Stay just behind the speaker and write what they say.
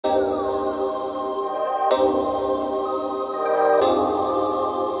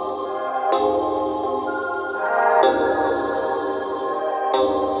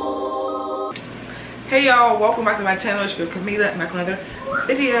Hey y'all, welcome back to my channel. It's your girl Kamilah and back with another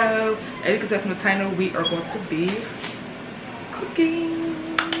video. As you can tell from the title, we are going to be cooking.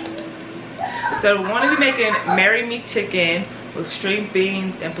 So we're going to be making Marry Me chicken with string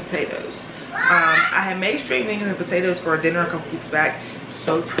beans and potatoes. I had made string beans and potatoes for dinner a couple weeks back.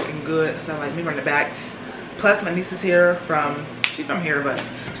 So freaking good. So like me run it back. Plus my niece is here she's from here but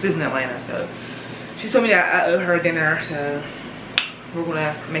she lives in Atlanta. So she told me that I owe her dinner. So we're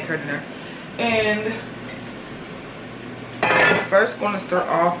gonna make her dinner. And we're first going to start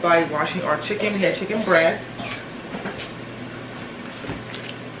off by washing our chicken. We had chicken breast.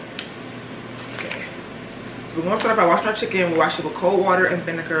 Okay. So we're going to start off by washing our chicken. We wash it with cold water and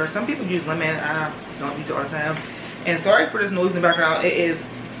vinegar. Some people use lemon. I don't use it all the time. And sorry for this noise in the background. It is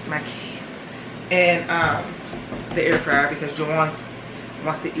my kids. And the air fryer because Jawan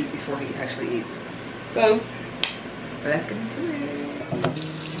wants to eat before he actually eats. So let's get into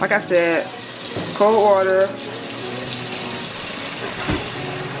it. Like I said, cold water,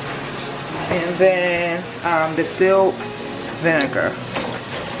 and then distilled vinegar.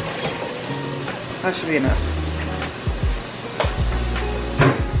 That should be enough.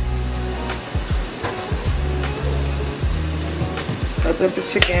 Open up the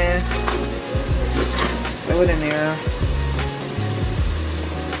chicken, throw it in there.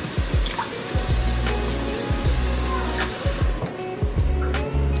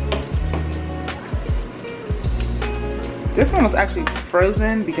 This one was actually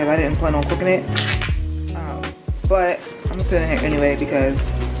frozen because I didn't plan on cooking it. But I'm gonna put it in here anyway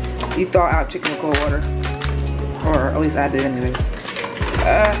because you thaw out chicken with cold water. Or at least I did anyways.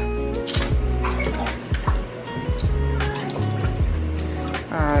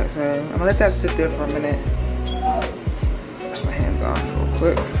 Alright, so I'm gonna let that sit there for a minute. Wash my hands off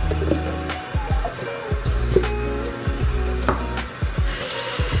real quick.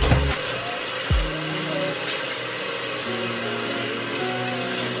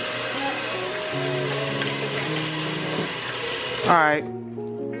 Alright,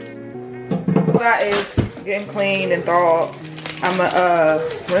 that is getting cleaned and thawed. I'm gonna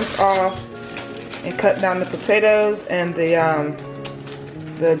rinse off and cut down the potatoes and the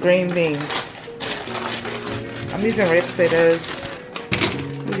green beans. I'm using red potatoes.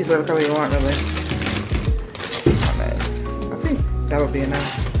 You use whatever color you want, really. I think that would be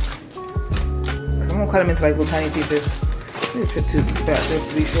enough. I'm gonna cut them into like little tiny pieces. Maybe put two back there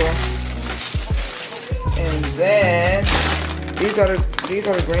to be sure. And then these are the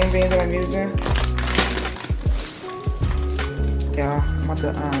green beans that I'm using. Yeah, I'm about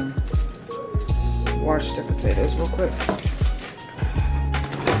to wash the potatoes real quick.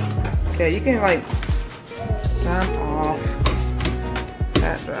 Okay, you can like down off,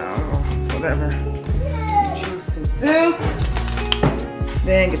 pat down, or whatever you choose to do.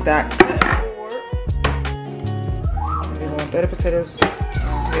 Then get that board. And then we're gonna throw the potatoes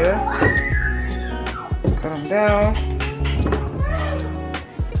on here. Cut them down.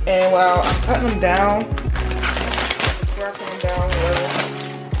 And while I'm cutting them down, before I cut them down, whatever,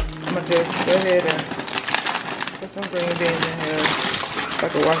 I'm gonna just go ahead and put some green beans in here. So I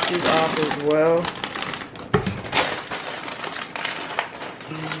can wash these off as well.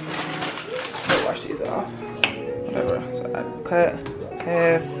 I'll wash these off. Whatever. So I cut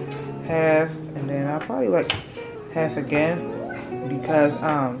half, and then I'll probably like half again because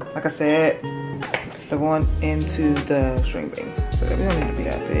like I said, they're going into the string beans, so they don't need to be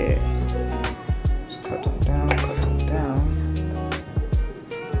that big. Just cut them down,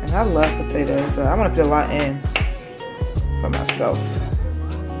 And I love potatoes, so I'm gonna put a lot in for myself.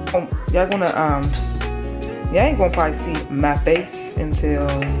 Y'all ain't gonna probably see my face until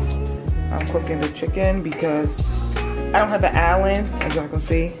I'm cooking the chicken because I don't have an Allen, as y'all can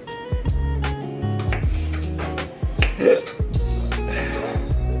see.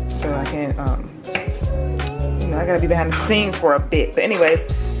 So I can't, I gotta be behind the scenes for a bit. But anyways,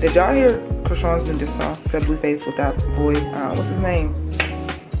 did y'all hear Krishan's new diss song to Blueface with that boy? What's his name?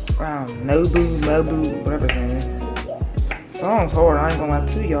 Nobu, whatever his name is. Song's hard, I ain't gonna lie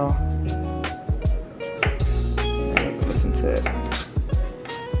to y'all. Listen to it.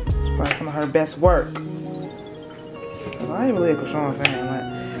 It's probably some of her best work. Cause I ain't really a Krishan fan.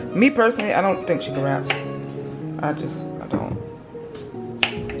 Like, me personally, I don't think she can rap. I don't.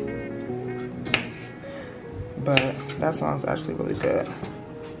 But that song's actually really good.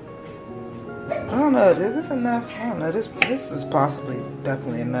 I don't know, is this enough? I don't know, this is possibly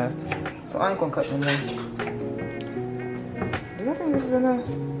definitely enough. So I ain't gonna cut no more. Do I think this is enough?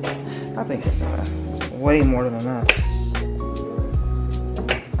 I think it's enough. It's way more than enough.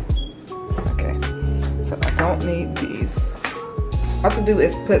 Okay, so I don't need these. All I have to do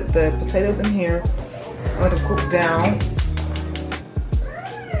is put the potatoes in here Let it cook down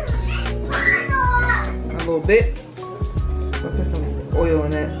a little bit. I'll put some oil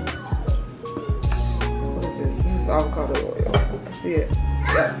in it. What is this? This is avocado oil. I see it.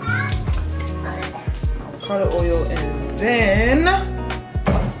 Yeah. Avocado oil, and then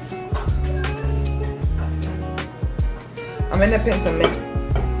I'm gonna put some minced.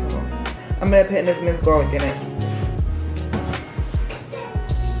 I'm gonna put this minced garlic in it.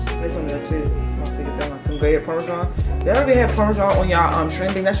 This one there too. I'm gonna take it down with some grated Parmesan. Y'all already have Parmesan on y'all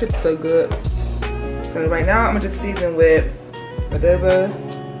shrimp thing. That shit's so good. So right now I'm gonna just season with adobo.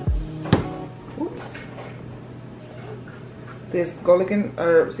 Oops. This garlic and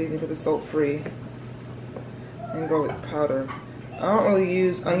herb seasoning because it's salt free. And garlic powder. I don't really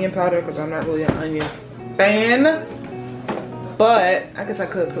use onion powder because I'm not really an onion fan. But I guess I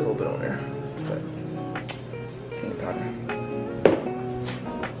could put a little bit on there. So, onion powder.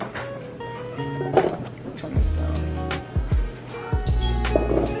 Turn this down.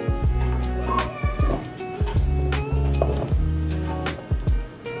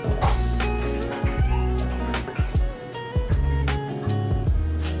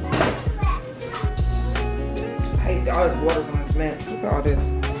 I hate all this water's on this mint. Look at all this.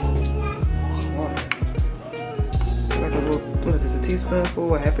 Water. Like a little, what is this, a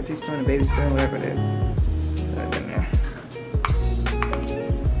teaspoonful, a half a teaspoon, a baby spoon, whatever it is. Put that in there.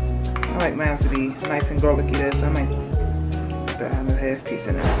 I like mine to be nice and garlicky there, so I might put that a half piece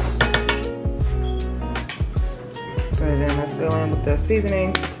in there. So then let's go in with the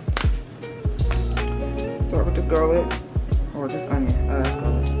seasonings. Start with the garlic, or just onion. That's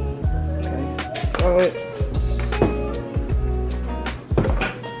garlic. Okay, garlic.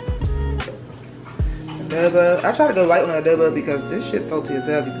 Adobo. I try to go light on adobo because this shit's salty as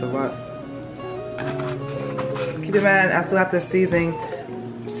hell if you put a lot. Keep in mind, I still have to season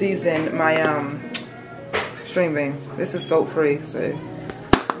my string beans. This is salt free, so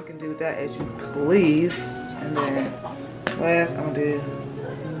you can do that as you please. And then last, I'm gonna do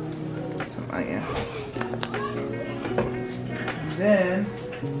some onion. And then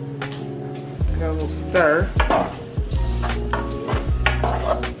got a little stir.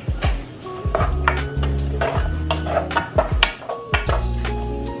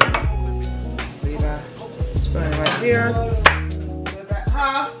 Here,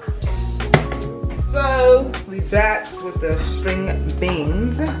 so we back with the string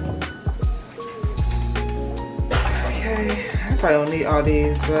beans. Okay, I probably don't need all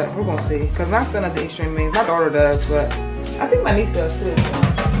these, but we're gonna see. Cause my son doesn't eat string beans. My daughter does, but I think my niece does too.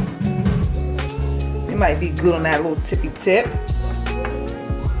 It might be good on that little tippy tip.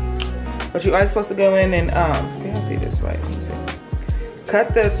 But you're always supposed to go in and okay, I'll see this right. Let me see.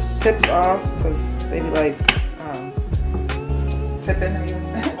 Cut the tips off, cause they be like tipping, I guess.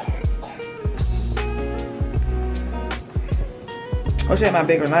 I wish I had my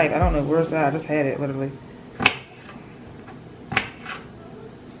bigger knife. I don't know where's that. I just had it literally.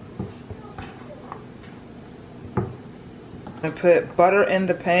 I'm gonna put butter in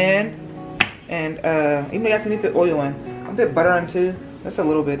the pan, and even though you guys need to put oil in, I'm gonna put butter in too. That's a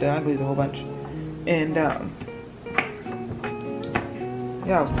little bit though. I'm gonna use a whole bunch. And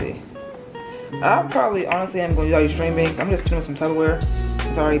y'all see. I probably honestly am going to use all these string beans. I'm just putting some Tupperware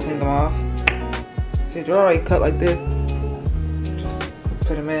since I already cleaned them off. See, they're already cut like this. Just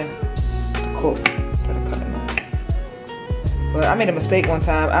put them in to cook instead of cutting them. But I made a mistake one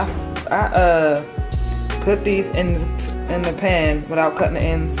time. I put these in the pan without cutting the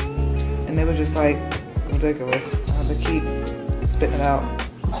ends, and they were just like ridiculous. I had to keep spitting it out.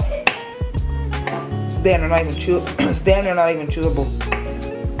 It's damn near not even chewable.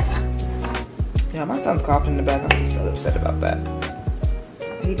 Yeah, my son's coughing in the back. I'm so upset about that.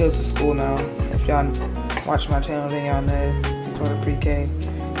 He goes to school now. If y'all watch my channel, then y'all know. He's going to pre-K.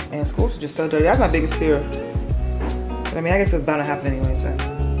 And schools are just so dirty. That's my biggest fear. But I mean, I guess it's bound to happen anyway, so it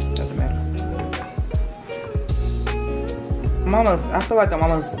doesn't matter. I feel like I'm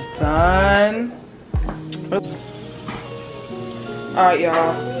almost done. Alright,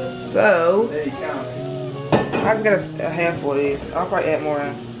 y'all. So, I've got a handful of these. I'll probably add more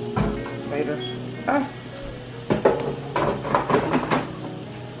in later.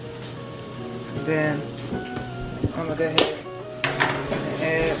 Then I'm gonna go ahead and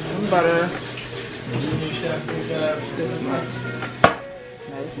add some butter. This much.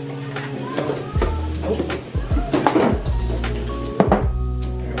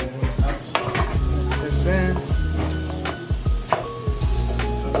 Mix this in.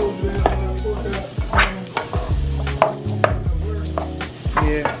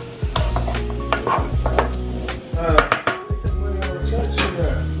 Yeah.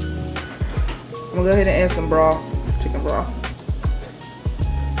 I'm gonna go ahead and add some broth. Chicken broth.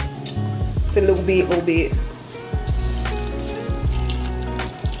 It's a little bit,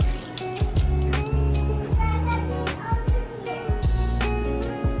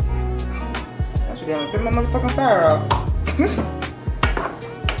 I should have put my motherfucking fire off.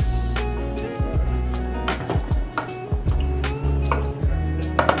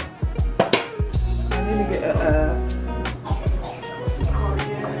 I need to get a what's this called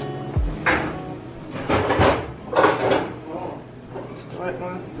again? Is the right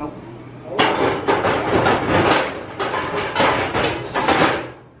one? Nope.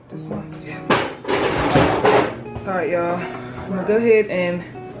 This one? Yeah. Alright, y'all. I'm gonna go ahead and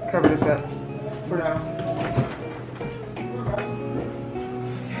cover this up for now.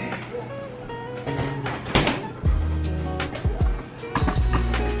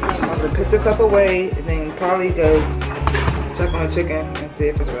 I'm gonna put this up away and then probably go check on the chicken and see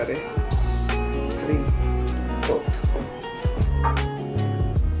if it's ready to be cooked.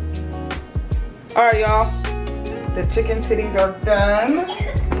 Alright, y'all. The chicken titties are done.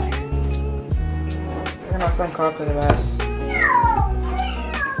 Look at my son coughing about it.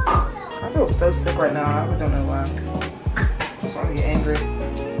 I feel so sick right now. I really don't know why. I'm starting to get angry.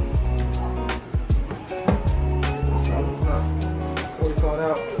 So it's not fully thawed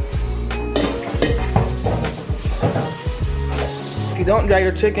out. If you don't dry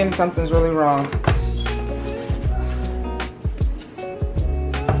your chicken, something's really wrong.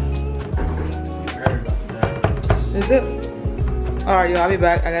 Is it? Alright, y'all, I'll be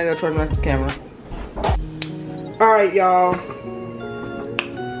back. I gotta go charge my camera. Alright, y'all.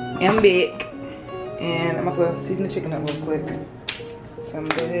 I'm back. And I'm gonna season the chicken up real quick. So I'm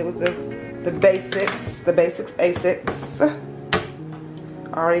gonna go ahead with the basics. The basics, basics. I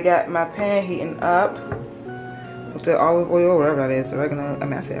already got my pan heating up with the olive oil, whatever that is. Oregano. I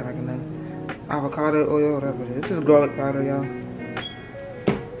mean, I say oregano. Avocado oil, whatever it is. This is garlic powder, y'all.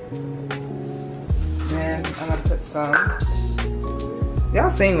 And I'm gonna put some. Y'all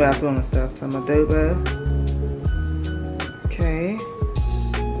seen what I put on the stuff. Some adobo. Okay.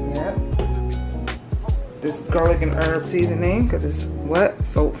 Yep. This garlic and herb seasoning, because it's what?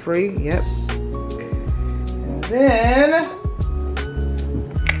 Salt free. Yep. And then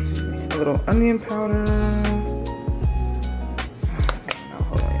a little onion powder. Oh,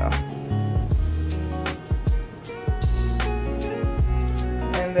 hold on, y'all.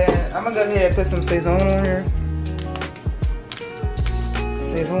 And then I'm gonna go ahead and put some Saison on here.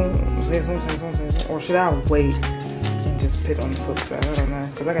 Saison. Or should I wait and just put on the flip side? I don't know,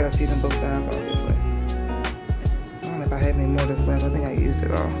 because I gotta season both sides, obviously. I don't know if I have any more of this left. I think I used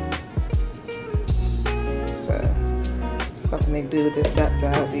it all. So, just have to make do with this back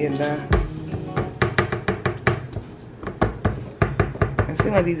side at the end there. It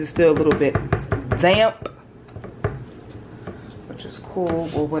seems like these are still a little bit damp, which is cool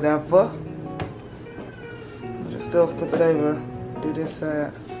or whatever. I'll just still flip it over. Do this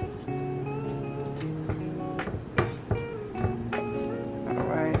side.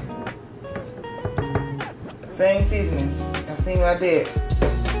 Alright. Same seasonings. Y'all seen what I did.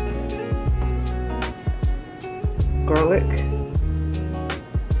 Garlic.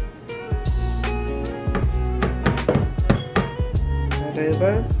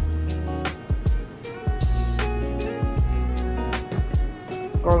 Adobo.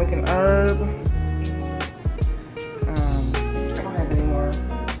 Garlic and herb.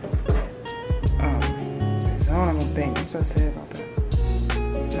 I'm so sad about that.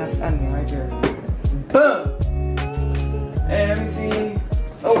 That's onion right there. Boom! And let me see.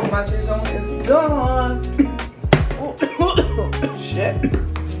 Oh, my Saison is gone. Shit.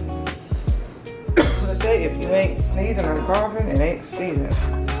 Let's say if you ain't sneezing or coughing, it ain't seasoned.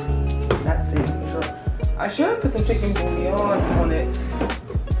 Not seasoned for sure. I should put some chicken bouillon on it,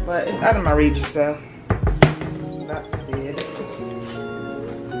 but it's out of my reach, so that's dead.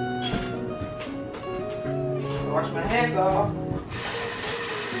 Wash my hands off.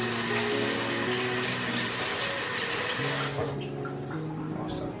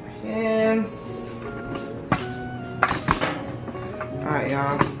 Wash my hands. Alright,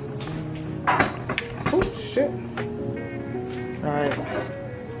 y'all. Oh, shit. Alright.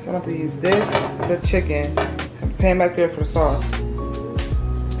 So I'm going to use this, the chicken, and pan back there for the sauce.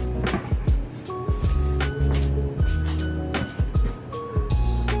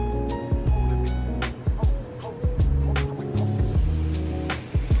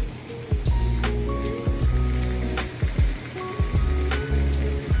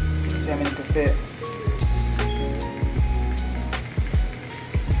 Fit.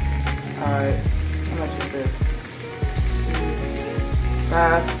 Alright, how much is this? 5.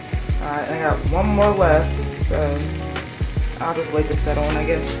 Alright, I got one more left. So I'll just wait to settle on, I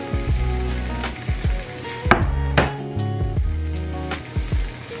guess.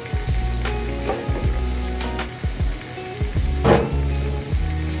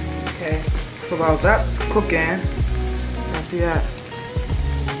 Okay, so while that's cooking, I see that.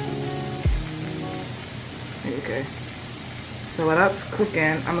 Okay, so while that's cooking,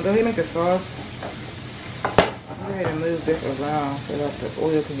 I'm gonna go ahead and make the sauce. I'll go ahead and move this around so that the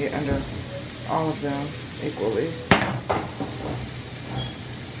oil can get under all of them equally.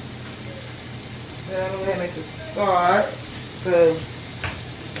 Then I'm gonna make the sauce. So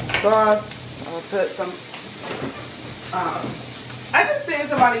sauce, I'm gonna put some. I just seen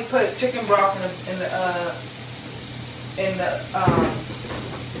somebody put chicken broth in the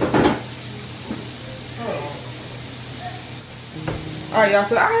Alright, y'all,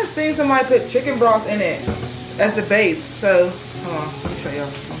 so I have seen somebody put chicken broth in it as the base. So hold on, let me show y'all.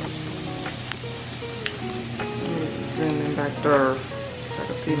 Zoom in back there so I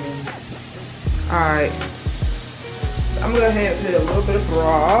can see me. Alright, so I'm gonna go ahead and put a little bit of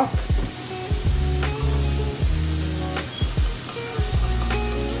broth.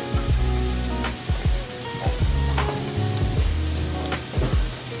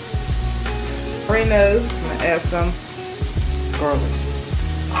 Already know I'm gonna add some garlic.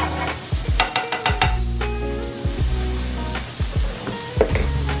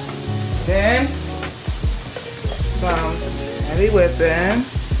 Then some heavy whipping.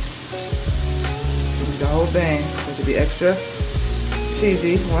 The whole thing. So to be extra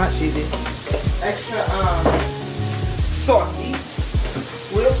cheesy. Well, not cheesy. Extra saucy.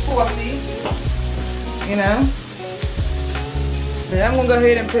 Real saucy. You know. Then I'm gonna go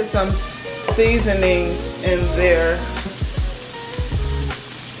ahead and put some seasonings in there.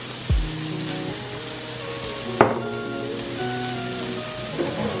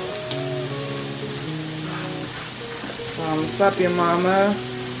 What's up, your mama?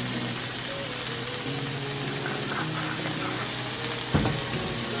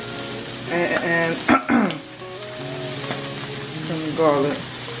 And some garlic.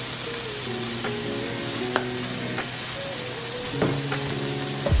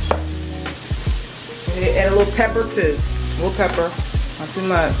 And a little pepper too. A little pepper, not too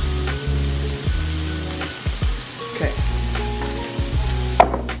much. Okay.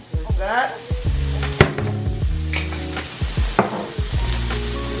 There's that.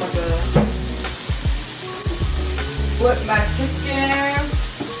 I'm gonna flip my chicken.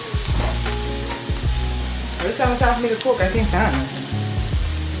 Every time it's time for me to cook, I can't find it.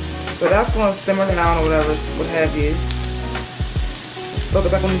 So that's gonna simmer down or whatever, what have you. Let's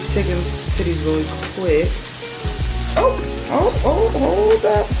it back on these chicken titties really quick. Oh, hold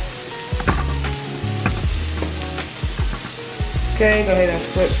up. Okay, go ahead and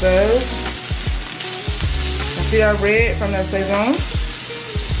flip those. Now see our red from that saison?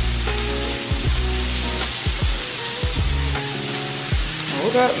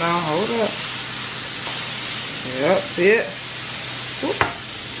 Hold up now, hold up. Yep, see it?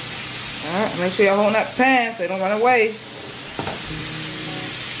 Alright, make sure y'all hold that pan so they don't run away.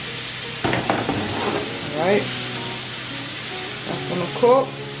 Alright, that's gonna cook.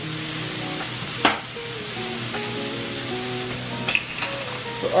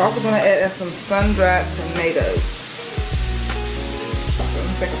 We're also gonna add some sun-dried tomatoes. So let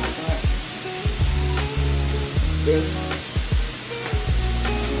me take a look at that. Good.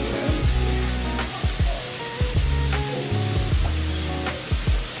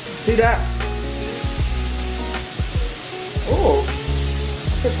 See that? Oh,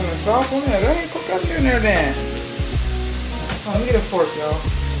 put some sauce on there. Go ahead, cook that in there then. Oh, let me get a fork, y'all.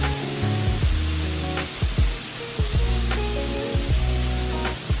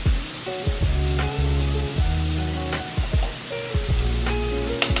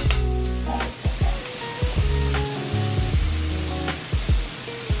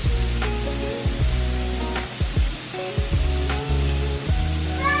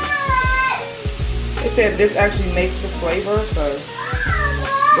 They said this actually makes the flavor, so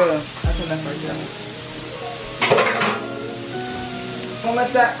boom, that's enough right there. I'm gonna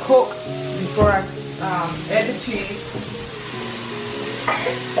let that cook before I add the cheese.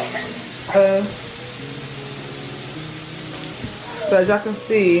 So as y'all can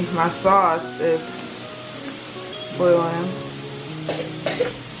see, my sauce is boiling.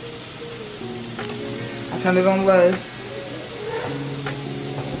 I turned it on low.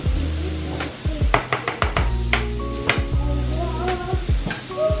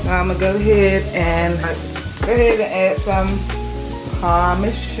 I'm gonna go ahead and add some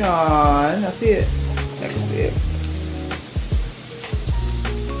Parmesan. I see it. I can see it.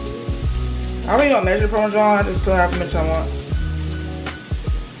 I really don't measure Parmesan. I just put however much I want.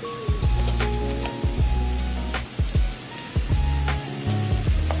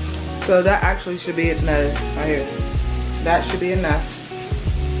 So that actually should be enough right here. That should be enough.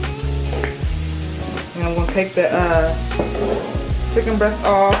 And I'm gonna take the chicken breast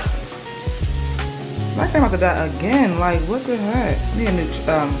off. I came after that again. Like, what the heck? I need a new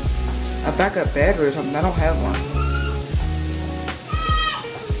a backup battery or something. I don't have one.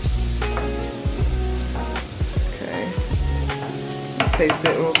 Okay. Let's taste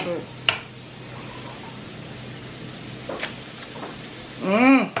it real quick.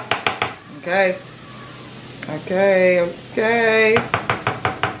 Okay. Okay.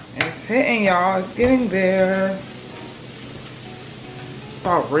 It's hitting, y'all. It's getting there. It's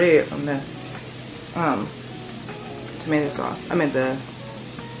all red from the tomato sauce. I meant the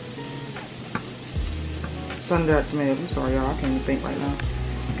sun-dried tomatoes. I'm sorry, y'all. I can't even think right now.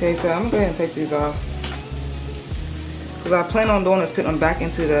 Okay, so I'm gonna go ahead and take these off. Because I plan on doing is putting them back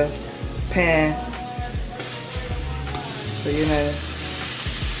into the pan. So, you know,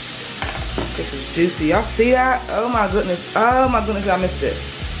 this is juicy. Y'all see that? Oh my goodness. Oh my goodness, I missed it.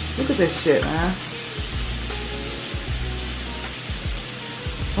 Look at this shit, man.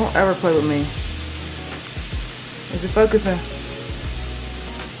 Don't ever play with me. Is it focusing?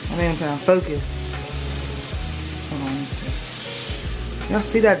 I mean, I'm trying to focus. Hold on, let me see. Y'all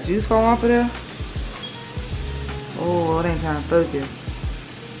see that juice fall off of there? Oh, it ain't trying to focus.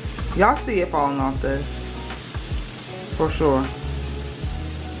 Y'all see it falling off there. For sure.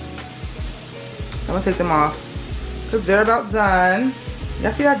 I'm gonna take them off. Because they're about done.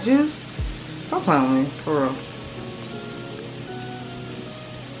 Y'all see that juice? Stop playing with me, for real.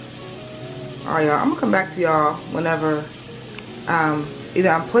 Alright, y'all, I'm gonna come back to y'all whenever either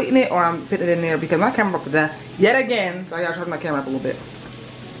I'm plating it or I'm putting it in there because my camera up done yet again. So I gotta charge my camera up a little bit.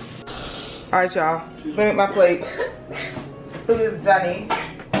 Alright, y'all. Let me make my plate. Food is done.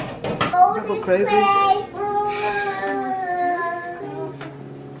 I go crazy.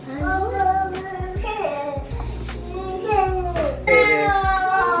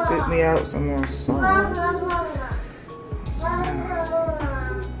 Spit me out some more sauce.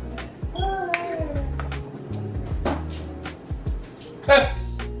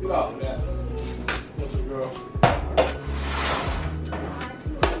 Get off of that. What's a girl?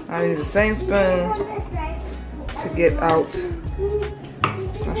 I use the same spoon to get out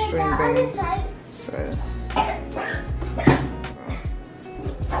my string beans. So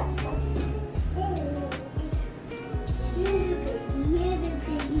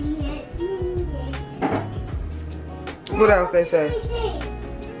what else they say?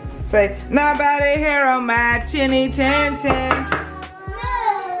 Say, nobody here on my chinny chin chin.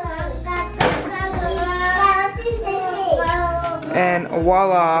 And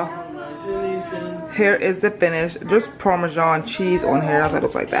voila, here is the finish. There's Parmesan cheese on here. That's what it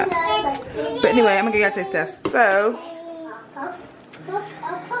looks like that. But anyway, I'm gonna get you a taste test. So,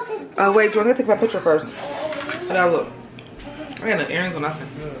 oh wait, Jordan, I'm gonna take my picture first. Now look, I got no earrings or nothing.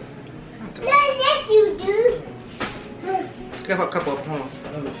 Yes, you do. Got a couple of them.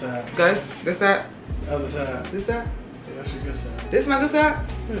 Other side. Okay, this side. Other side. This side. Yeah, that's your good side. This is my good side.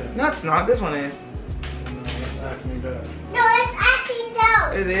 Yeah. No, it's not. This one is. No, that's acting bad. No, it's acting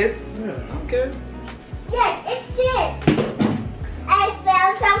down. It is. Yeah. Okay. Yes, it's it. I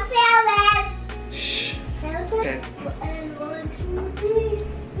found some flowers. Shh. Found some. Okay. And 1, 2, 3.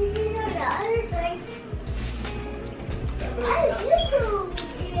 This is on the other side.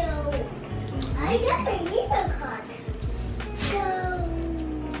 I got the needle cut. So,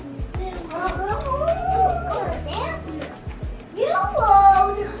 you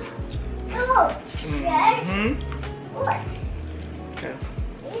won't. No. Yes. What? Okay.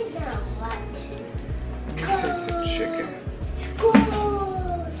 These are what? Take the chicken. Go.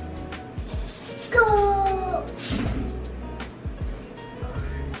 Go.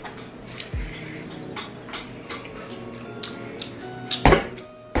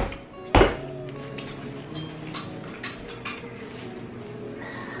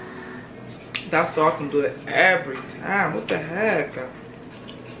 That sauce can do it every time. What the heck?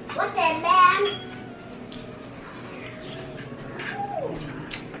 What the man?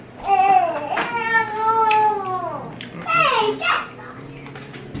 Hey, that's not.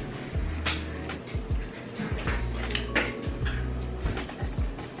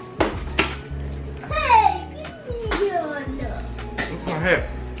 Hey, give me your look. What's my head?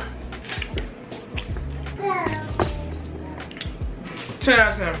 10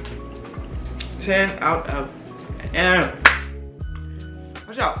 out of 10. 10 out of 10.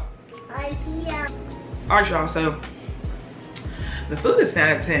 Watch out. Alright, y'all. So The food is 10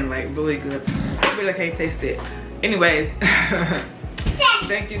 out of 10, like really good. I really can't taste it. Anyways,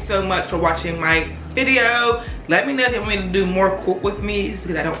 thank you so much for watching my video. Let me know if you want me to do more cook with me,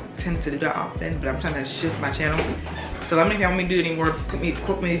 because I don't tend to do that often, but I'm trying to shift my channel. So let me know if you want me to do any more cook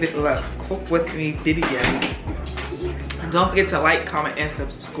with me videos. Don't forget to like, comment, and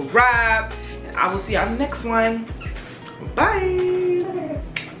subscribe. And I will see y'all next one. Bye.